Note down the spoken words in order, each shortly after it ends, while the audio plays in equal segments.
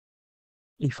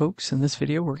Hey folks, in this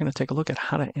video we're going to take a look at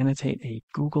how to annotate a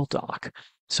Google Doc.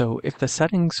 So if the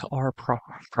settings are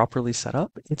properly set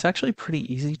up, it's actually pretty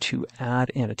easy to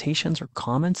add annotations or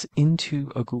comments into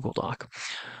a Google Doc.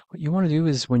 What you want to do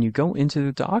is when you go into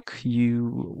the doc,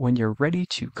 when you're ready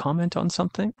to comment on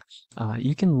something,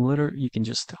 you can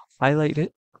just highlight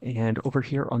it. And over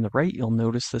here on the right, you'll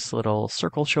notice this little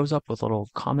circle shows up with a little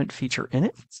comment feature in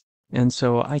it. And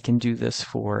so I can do this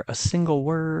for a single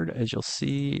word. As you'll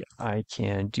see, I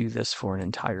can do this for an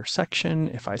entire section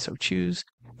if I so choose.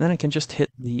 Then I can just hit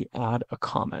the add a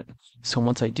comment. So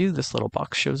once I do, this little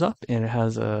box shows up and it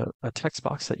has a text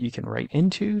box that you can write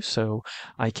into. So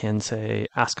I can say,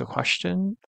 ask a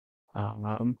question.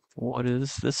 What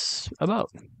is this about?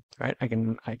 Right? I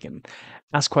can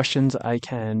ask questions. I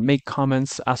can make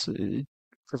comments,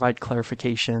 provide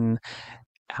clarification,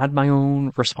 add my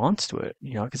own response to it.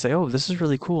 I could say, oh, this is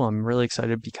really cool. I'm really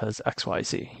excited because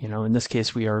XYZ. In this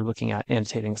case, we are looking at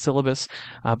annotating a syllabus,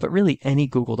 but really any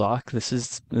Google Doc, this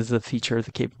is the feature,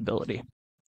 the capability.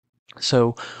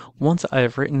 So once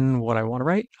I've written what I want to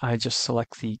write, I just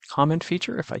select the comment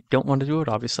feature. If I don't want to do it,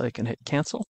 obviously I can hit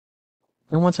cancel.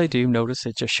 And once I do, notice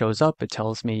it just shows up. It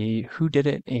tells me who did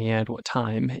it and what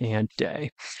time and day.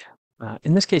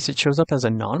 In this case, it shows up as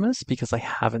anonymous because I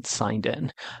haven't signed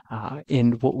in.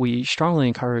 And what we strongly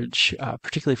encourage,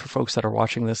 particularly for folks that are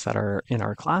watching this that are in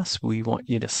our class, we want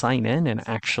you to sign in and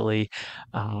actually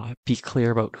be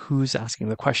clear about who's asking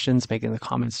the questions, making the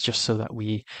comments, just so that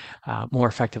we more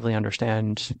effectively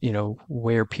understand,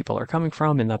 where people are coming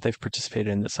from and that they've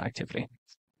participated in this activity.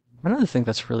 Another thing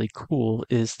that's really cool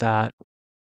is that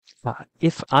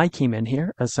if I came in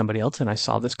here as somebody else and I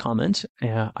saw this comment,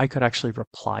 I could actually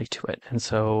reply to it. And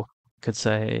so I could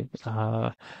say,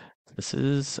 this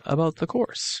is about the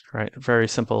course, right? Very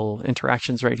simple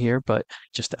interactions right here, but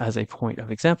just as a point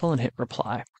of example, and hit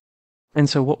reply. And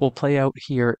so what will play out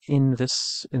here in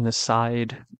this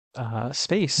side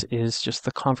space is just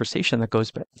the conversation that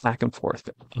goes back and forth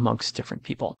amongst different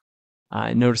people.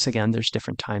 Notice again, there's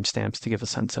different timestamps to give a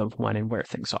sense of when and where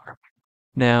things are.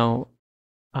 Now,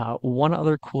 one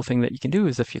other cool thing that you can do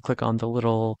is if you click on the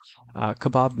little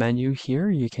kebab menu here,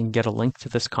 you can get a link to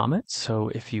this comment. So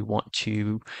if you want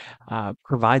to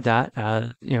provide that,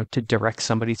 to direct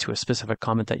somebody to a specific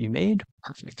comment that you made,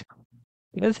 perfect.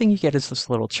 The other thing you get is this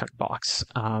little checkbox,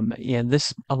 and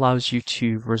this allows you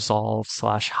to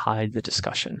resolve/hide the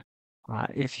discussion.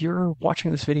 If you're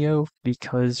watching this video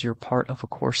because you're part of a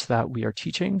course that we are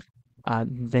teaching,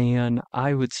 then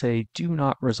I would say do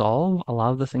not resolve.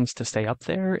 Allow the things to stay up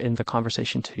there and the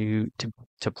conversation to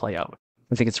play out.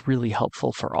 I think it's really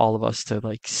helpful for all of us to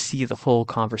see the full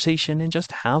conversation and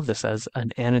just have this as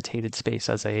an annotated space,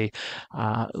 as a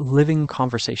living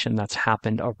conversation that's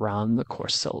happened around the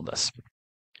course syllabus.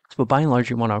 So by and large,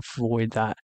 you want to avoid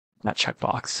that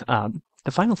checkbox.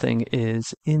 The final thing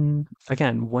is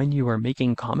again, when you are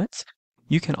making comments,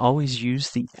 you can always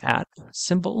use the @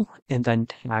 symbol and then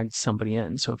tag somebody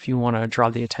in. So if you want to draw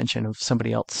the attention of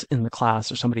somebody else in the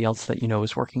class or somebody else that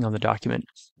is working on the document,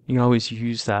 you can always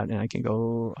use that.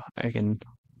 And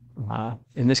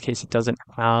in this case, it doesn't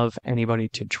have anybody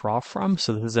to draw from.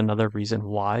 So this is another reason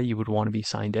why you would want to be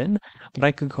signed in. But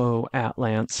I could go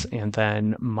 @Lance and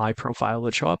then my profile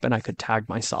would show up and I could tag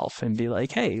myself and be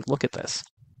like, hey, look at this.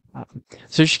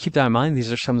 So just keep that in mind.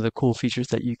 These are some of the cool features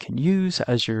that you can use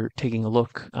as you're taking a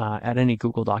look at any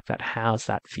Google Doc that has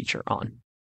that feature on.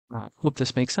 Hope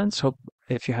this makes sense. Hope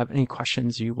if you have any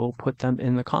questions, you will put them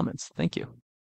in the comments. Thank you.